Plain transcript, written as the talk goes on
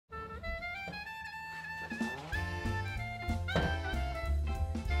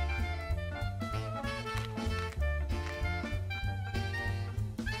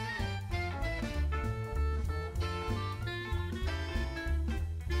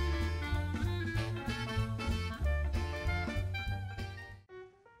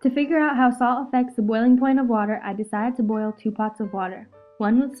To figure out how salt affects the boiling point of water, I decided to boil 2 pots of water,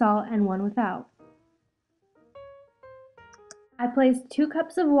 one with salt and one without. I placed 2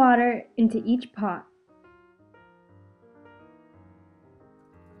 cups of water into each pot.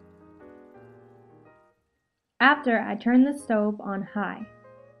 After, I turned the stove on high.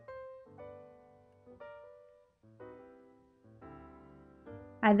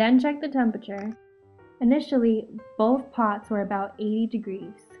 I then checked the temperature. Initially, both pots were about 80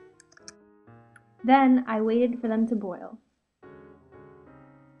 degrees. Then I waited for them to boil.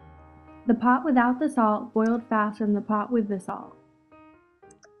 The pot without the salt boiled faster than the pot with the salt.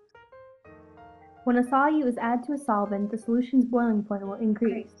 When a solute is added to a solvent, the solution's boiling point will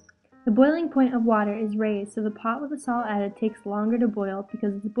increase. The boiling point of water is raised, so the pot with the salt added takes longer to boil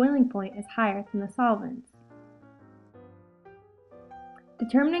because its boiling point is higher than the solvent's.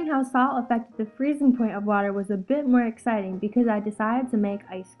 Determining how salt affected the freezing point of water was a bit more exciting because I decided to make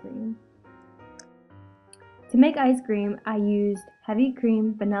ice cream. To make ice cream, I used heavy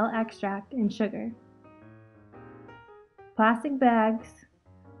cream, vanilla extract, and sugar, plastic bags,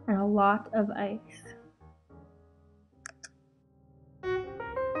 and a lot of ice.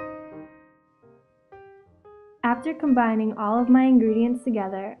 After combining all of my ingredients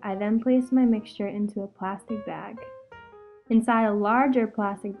together, I then placed my mixture into a plastic bag. Inside a larger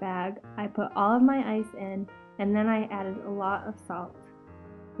plastic bag, I put all of my ice in, and then I added a lot of salt.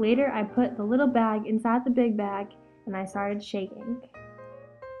 Later, I put the little bag inside the big bag, and I started shaking.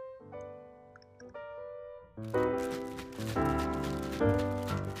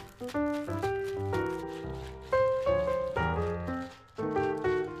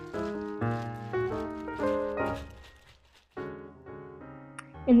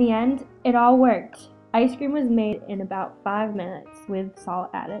 In the end, it all worked. Ice cream was made in about 5 minutes with salt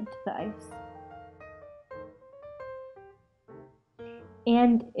added to the ice.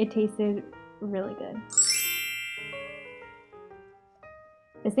 And it tasted really good.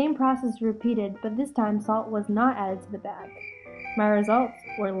 The same process repeated, but this time salt was not added to the bag. My results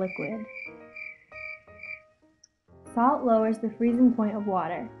were liquid. Salt lowers the freezing point of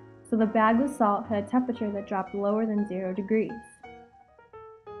water, so the bag with salt had a temperature that dropped lower than 0 degrees.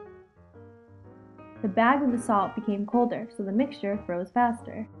 The bag with the salt became colder, so the mixture froze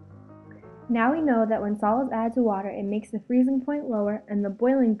faster. Now we know that when salt is added to water, it makes the freezing point lower and the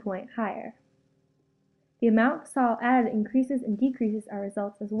boiling point higher. The amount of salt added increases and decreases our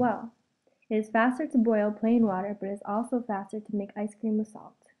results as well. It is faster to boil plain water, but it is also faster to make ice cream with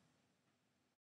salt.